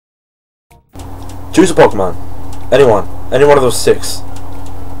Choose a Pokemon. Anyone. Any one of those 6.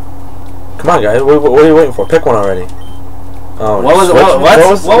 Come on, guys. What are you waiting for? Pick one already. Oh, what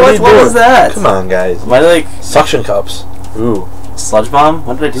was that? Come on, guys. Why like suction cups? Ooh. Sludge Bomb?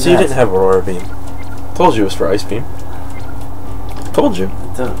 When did I do that? So you didn't have Aurora Beam. Told you it was for Ice Beam. Told you.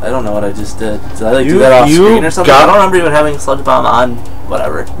 I don't know what I just did. Did I like do that off screen or something? I don't remember even having Sludge Bomb on.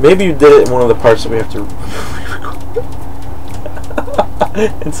 Whatever. Maybe you did it in one of the parts that we have to.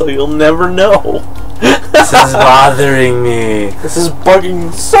 And so you'll never know. This is bothering me. This is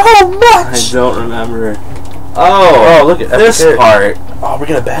bugging so much. I don't remember. Oh, look at this part. Oh, we're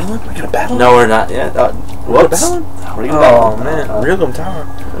gonna battle him? We're gonna battle him? No, we're not yet. Whoops. Oh, man. Realgum Tower.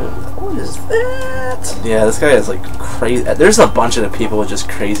 What is that? Yeah, this guy is like crazy. There's a bunch of people with just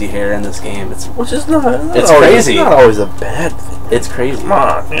crazy hair in this game. Which is not it's crazy. It's not always a bad thing. It's crazy. Come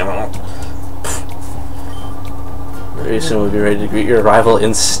on, you know. Very soon we'll be ready to greet your arrival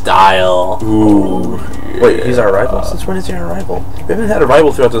in style. Ooh. Yeah. Wait, he's our rival? Since when is he our rival? We haven't had a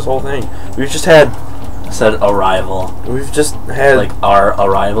rival throughout this whole thing. We've just had... I said arrival. We've just had... Like our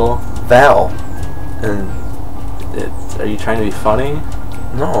arrival? Val. And... Are you trying to be funny?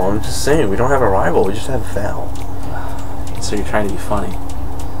 No, I'm just saying, we don't have a rival, we just have Val. So you're trying to be funny?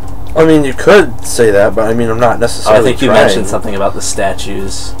 I mean, you could say that, but I mean, I'm not necessarily I think you mentioned something about the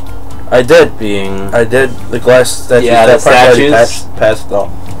statues. I did. I did. The glass statues. Yeah, the statues. Passed though.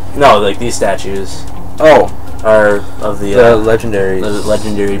 No, like these statues. Oh. Are of the legendary. The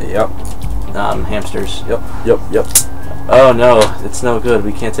legendary. Yep. Hamsters. Yep. Oh no, it's no good.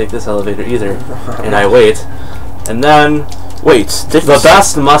 We can't take this elevator either. And I wait. And then... Wait. The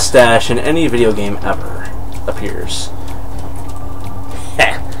best mustache in any video game ever appears.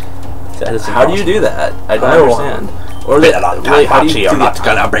 How do you do that? I don't understand. Or how do you you're not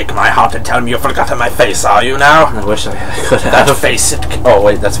gonna break my heart and tell me you've forgotten my face, are you now? I wish I could have. That face. Oh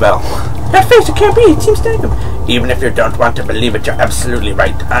wait, that's Val. That face, it can't be. Team Snag'em. Even if you don't want to believe it, you're absolutely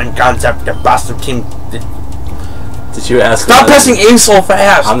right. I'm Gonzap, the boss of Team... Did you ask? Stop pressing aim so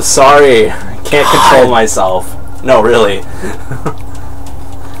fast! I'm sorry. I can't control myself. No, really.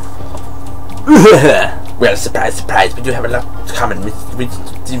 Well, surprise. We do have a lot in common.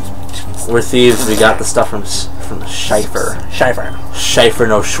 We're thieves. We got the stuff from Scheifer. Scheifer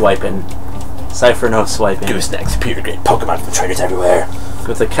no swiping. Cypher no swiping. Do snacks, superior great Pokemon from traders everywhere.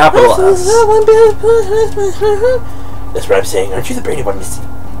 With a capital S. That's what I'm saying. Aren't you the brainy one, Missy?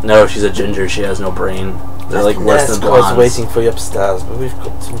 No, she's a ginger. She has no brain. They're like worse than blondes. I was waiting for you upstairs, but we've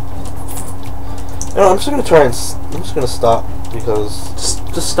got some... I'm just gonna try and... I'm just gonna stop, because...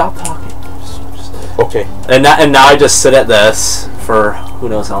 Just stop talking. Okay. And now I just sit at this for who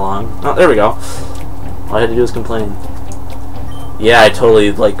knows how long. Oh, there we go. All I had to do was complain. Yeah, I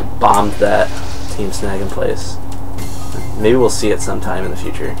totally like bombed that Team Snag'em place. Maybe we'll see it sometime in the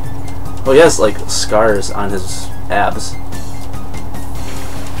future. Oh, he has like scars on his abs.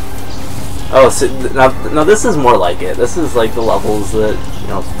 Oh, so now this is more like it. This is like the levels that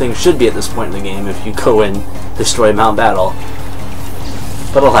things should be at this point in the game if you go and destroy Mount Battle.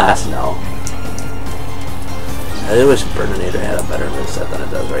 But alas, no. I wish Burninator had a better moveset than it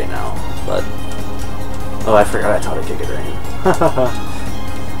does right now, but... Oh, I forgot I taught it Kick It Rain.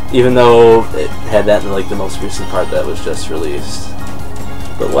 Even though it had that in like the most recent part that was just released.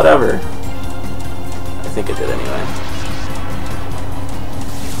 But whatever. I think it did anyway.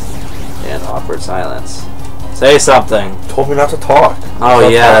 And awkward silence. Say something! Told me not to talk. Oh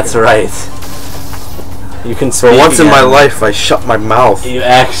yeah, that's right. You can speak For once again. in my life, I shut my mouth. You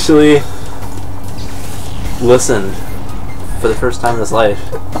actually... listened for the first time in his life.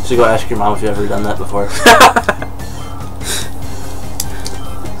 You should go ask your mom if you've ever done that before.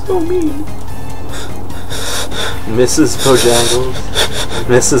 So mean. Mrs. Bojangles.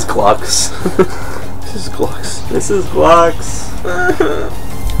 Mrs. Glucks. Mrs. Glucks.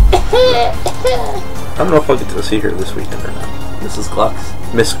 I don't know if I'll get to see her this weekend or not. Mrs. Glucks?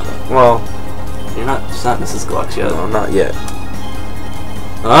 Miss Glucks. Well... It's not Mrs. Glucks yet. No, not yet.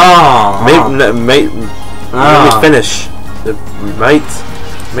 Oh! May we finish. We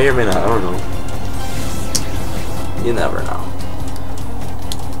may or may not, I don't know. You never know.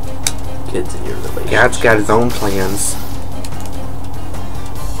 Kids in your relationship. God's got his own plans.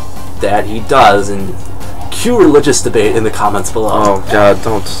 That he does, and cue religious debate in the comments below. Oh God,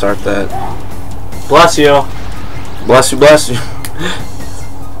 don't start that. Bless you. Bless you.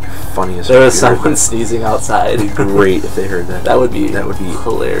 Funniest. There was someone sneezing outside. It'd be great if they heard that. That would be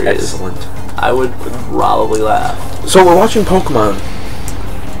hilarious. Excellent. I would probably laugh. So we're watching Pokemon.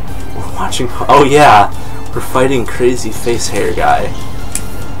 We're watching... Oh yeah. We're fighting Crazy Face Hair Guy.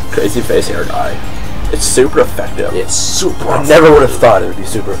 Crazy Face Hair Guy. It's super effective. It's super I never would have thought it would be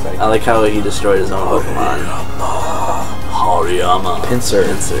super effective. I like how he destroyed his own Pokemon. Hariyama. Pinsir.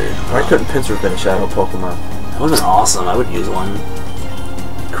 Pinsir. Why couldn't Pinsir have been a shadow Pokemon? That would have been awesome. I would use one.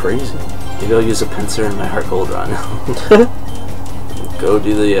 Crazy. Maybe I'll use a Pinsir in my Heart Gold run. Go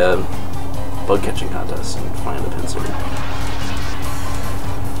do the bug catching contest and find the Pinsir.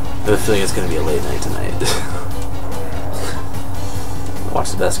 I have a feeling it's going to be a late night tonight.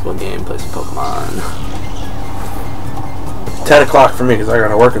 Watch the basketball game, play some Pokemon. 10 o'clock for me because I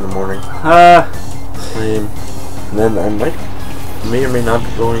gotta work in the morning. And then I may or may not be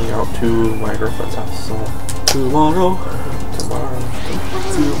going out to my girlfriend's house. So Tomorrow.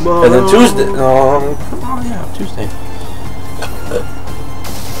 And then Tuesday. Tuesday.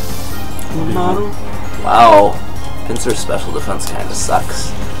 Wow. Pinsir's special defense kind of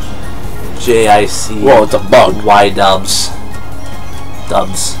sucks. JIC. Well, it's a bug. Y dubs.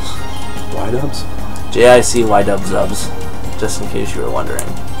 Dubs. Y dubs? JIC Y dubs dubs. Just in case you were wondering.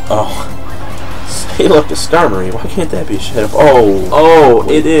 Oh. Hey, look, the Skarmory. Why can't that be a shadow? Oh,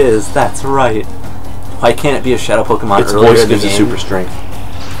 it is. That's right. Why can't it be a shadow Pokemon its earlier voice in the gives it game? super strength.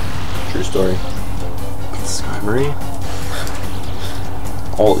 True story. Skarmory?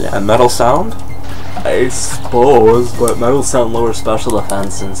 Oh, yeah, metal sound? I suppose, but metal sound lowers special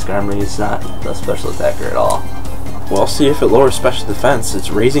defense, and Skarmory is not a special attacker at all. Well, see, if it lowers special defense, it's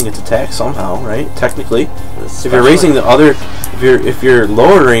raising its attack somehow, right? Technically. If you're raising the other... If you're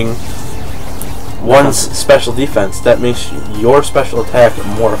lowering one's special defense, that makes your special attack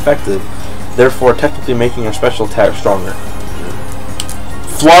more effective, therefore technically making your special attack stronger.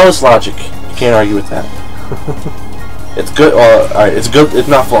 Flawless logic. You can't argue with that. It's good. Alright, it's good. It's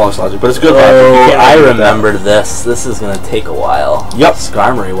not flawless logic, but it's good logic. You can't I argue with remember this. This is going to take a while. Yep.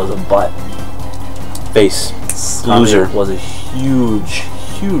 Skarmory was a butt. Face. Skarmory Loser. was a huge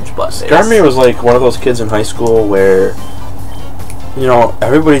butt face. Skarmory was like one of those kids in high school where, you know,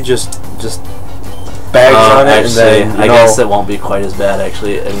 everybody just bags on it, actually, and then I guess it won't be quite as bad.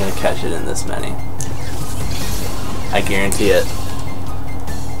 Actually, I'm gonna catch it in this many. I guarantee it.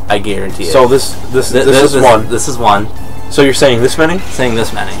 I guarantee it. So this is one. This is one. So you're saying this many? Saying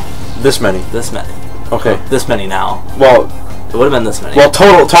this many. This many. This many. Okay. This many now. Well, it would have been this many. Well,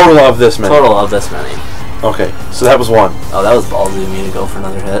 total of this many. Total of this many. Okay, so that was one. Oh, that was ballsy of me to go for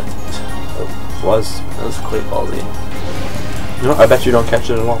another hit. It was. That was quite ballsy. You know, I bet you don't catch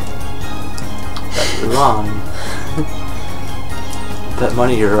it at all. Bet you're wrong. Bet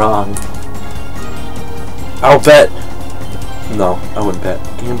money you're wrong. I'll bet. No, I wouldn't bet.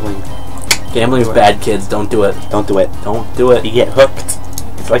 Gambling. Gambling's bad, kids. Don't do it. Don't do it. Don't do it. You get hooked.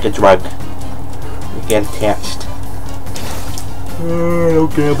 It's like a drug. You get attached. Don't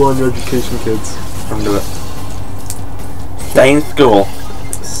gamble on your education, kids. Don't do it. Stay in school.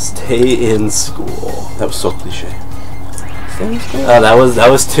 Stay in school. That was so cliche. Stay in school. Oh, that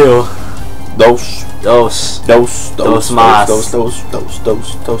was two. Dos mas.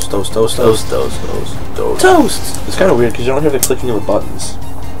 Toast. It's kind of weird because you don't hear the clicking of the buttons.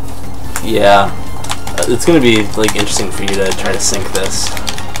 Yeah, it's gonna be like interesting for you to try to sync this.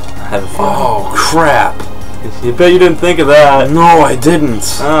 I have a feeling. Oh crap! You bet you didn't think of that. No, I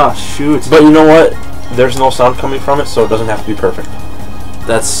didn't. Oh shoot! But you know what? There's no sound coming from it, so it doesn't have to be perfect.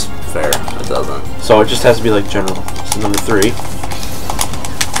 That's fair. It doesn't. So it just has to be like general. So number 3.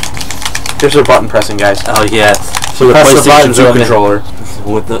 Here's our button pressing, guys. Oh yeah. So the PlayStation 2 controller.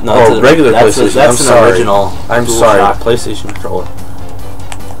 With the regular PlayStation. That's an original. I'm sorry. PlayStation controller.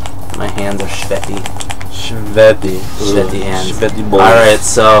 My hands are sweaty. Sweaty hands. Sweaty boys. Alright,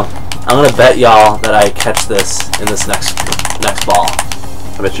 so I'm gonna bet y'all that I catch this in this next ball.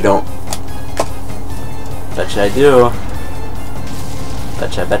 I bet you don't. Betcha I do.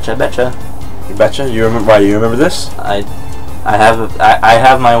 Betcha. You betcha? You remember? Why? You remember this? I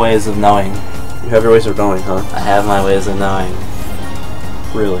have my ways of knowing. You have your ways of knowing, huh? I have my ways of knowing.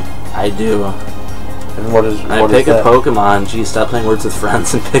 Really? I do. And what is? I pick a Pokemon. Gee, stop playing Words with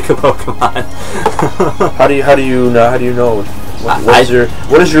Friends and pick a Pokemon. How do you know?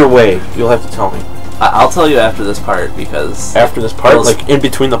 What is your way? You'll have to tell me. I'll tell you after this part because after this part, like in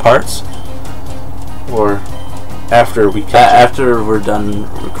between the parts, or after we catch after we're done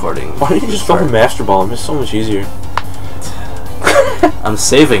recording. Why don't you just throw a Master Ball? It's so much easier. I'm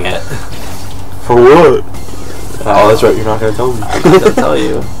saving it. For what? Oh, that's right. You're not gonna tell me. I'm gonna tell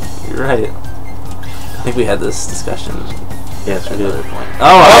you. You're right. I think we had this discussion. Yes, we did. I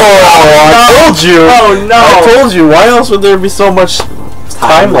told you. Oh no! I told you. Why else would there be so much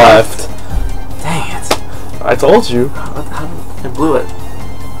time left? Dang it! I told you. I blew it.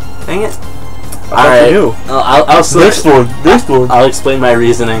 Dang it! Alright. I'll Next one. I'll explain my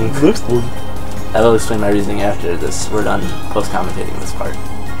reasoning. Next one. I will explain my reasoning after this. We're done post-commentating this part.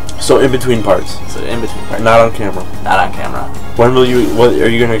 So in between parts. So in between parts. Not on camera. Not on camera. When will you? What are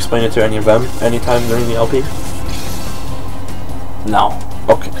you going to explain it to any of them? Anytime during the LP? No.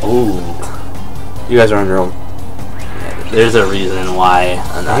 Okay. Ooh. You guys are on your own. Yeah, there's a reason why.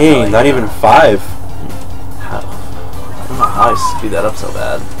 I'm not Hey, not even 5. How? I don't know how I screwed that up so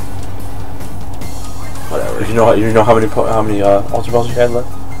bad. Whatever. You know how many Ultra Balls you had left?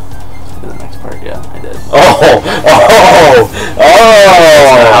 In the next part, yeah, I did.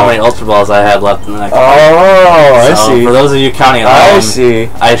 How How many Ultra Balls I had left in the next part. I see. For those of you counting at I home, see.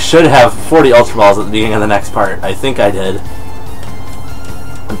 I should have 40 Ultra Balls at the beginning of the next part. I think I did.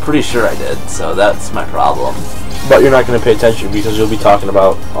 I'm pretty sure I did, so that's my problem. But you're not going to pay attention because you'll be talking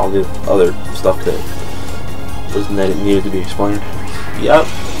about all the other stuff that was needed to be explained. Yep.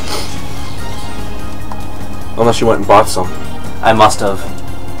 Unless you went and bought some. I must have.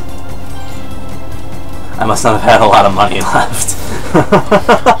 I must not have had a lot of money left.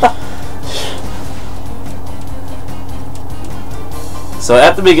 So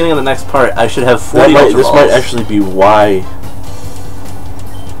at the beginning of the next part, I should have 40 Ultra This Balls. might actually be why.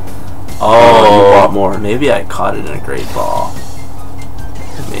 Oh, you bought more. Maybe I caught it in a great ball.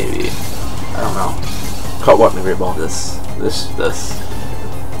 Maybe. I don't know. Caught what in a great ball? This. I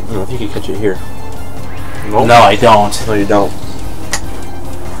think you catch it here. Nope. No, I don't. No, you don't.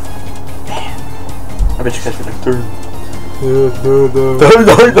 I bet you catch it in a third.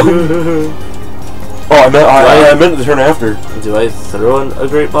 Oh, I meant the turn after. Do I throw a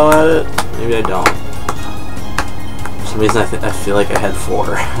great ball at it? Maybe I don't. For some reason, I feel like I had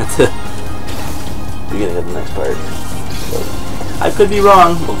 4 at the beginning of the next part. But I could be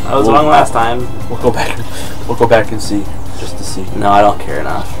wrong. I was wrong last time. We'll go back. We'll go back and see, just to see. No, I don't care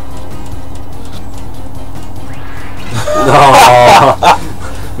enough. No,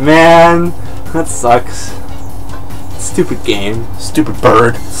 man, that sucks. Stupid game. Stupid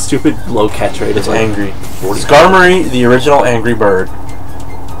bird. Stupid low catch rate. It's angry. Skarmory, the original angry bird.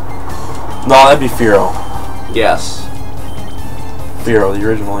 No, that'd be Fearow. Yes. Fearow, the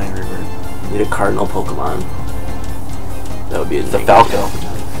original angry bird. Need a cardinal Pokemon. That would be The Falco.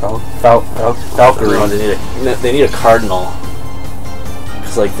 Valkyrie. No, they need a cardinal.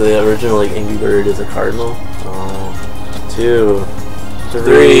 Cause like the original like angry bird is a cardinal. 2,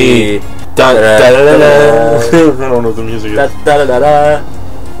 3. Da da da da da. I don't know what the music is. Da da da da.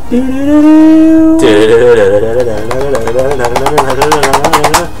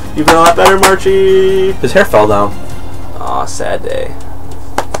 You've been a lot better, Marchie. His hair fell down. Aw, sad day.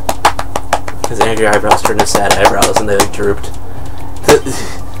 His angry eyebrows turned to sad eyebrows and they like drooped.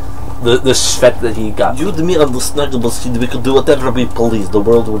 The sweat that he got. You, me, and the Snuggles, we could do whatever we please. The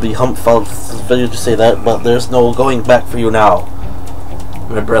world will be humpful. For you to say that, but there's no going back for you now.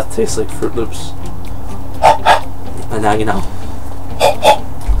 My breath tastes like Fruit Loops. And now you know.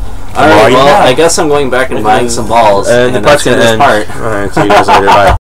 Alright, well, I guess I'm going back and buying some balls. And the part's gonna end. Alright, see you guys later. Bye.